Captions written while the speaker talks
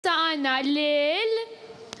għanna lil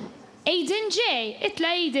Aidan J.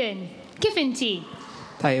 Itla Aidan. Kif inti?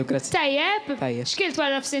 Tajjeb, grazzi. Tajjeb? Tajjeb. Xkilt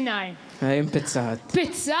wara f'sinar? Pizza ħadd.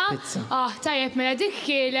 Pizza? Pizza. Tajjeb, mela dik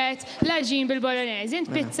kielet l-ġin bil-bolognese. Int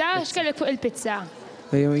pizza? X'kellek fuq il-pizza?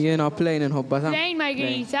 Jiena plain inħobba ta' Plain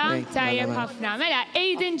margherita? Tajjeb ħafna. Mela,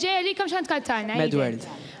 Aidan J. għalikom x'għand kaltana? Medworld.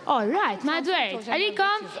 All right, Medworld.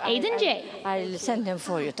 Għalikom Aidan J. I'll send them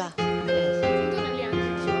for you, ta'.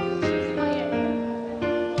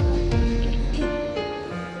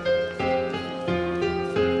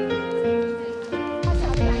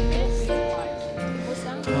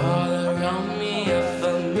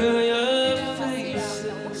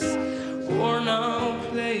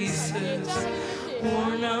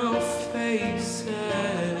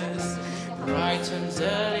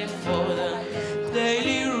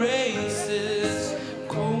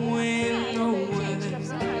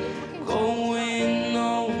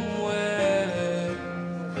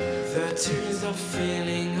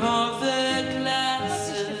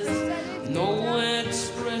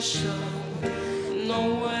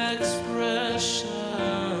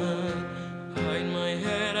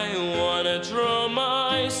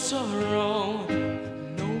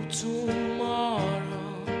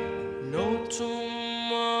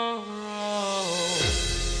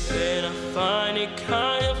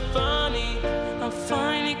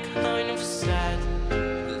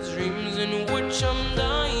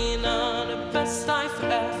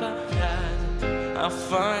 I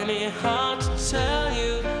find it hard to tell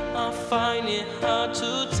you, I find it hard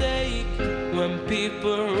to take. When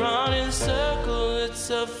people run in circles, it's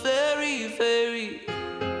a very, very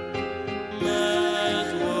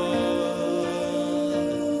mad world.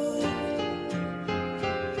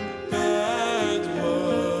 Mad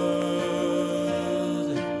world.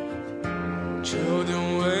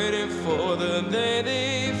 Children waiting for the day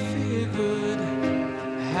they feel good.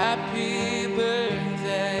 Happy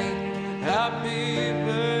birthday. Happy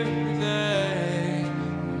birthday,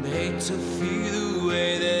 made to feel the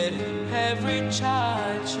way that every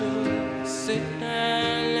child should. Sit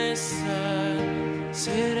and listen,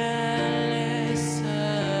 sit and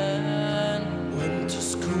listen. Went to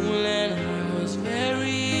school and I was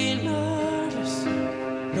very nervous.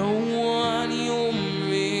 No one knew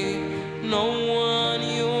me, no one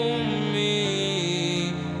knew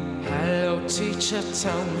me. Hello teacher,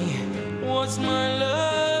 tell me, what's my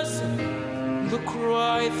lesson? Look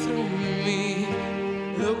right through me,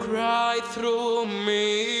 look right through me.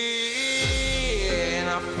 And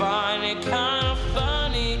I find it kind of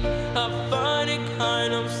funny, I find it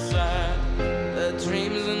kind of sad. The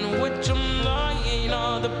dreams in which I'm lying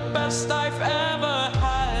are the best I've ever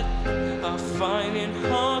had. I find it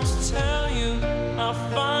hard to tell you, I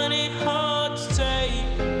find it hard to take.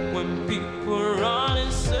 When people run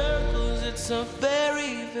in circles, it's a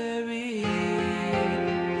very, very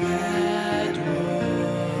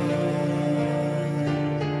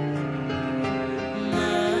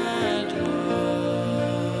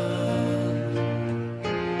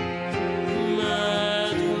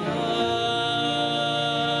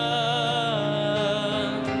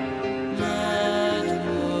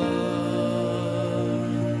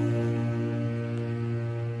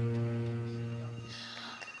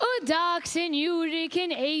dak, senjuri,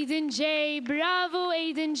 kien Aidan J. Bravo,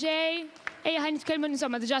 Aidan J. Ejja, ħan nitkellmu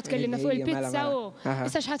insomma, diġà tkellimna fuq il-pizza u.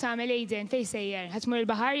 Issa x'ħat tagħmel Aidan, fejn sejjer? Ħadd tmur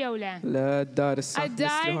il-baħar jew le? Le, d-dar issa.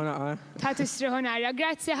 Għad-dar? Ħadd istriħu nara.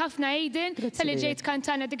 Grazzi ħafna Aidan tal-li ġejt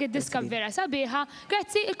kantana dik id-diska vera sabiħa.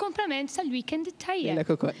 Grazzi il-kompliment tal-weekend it-tajjeb.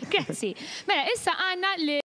 Grazzi. Mela, issa għandna li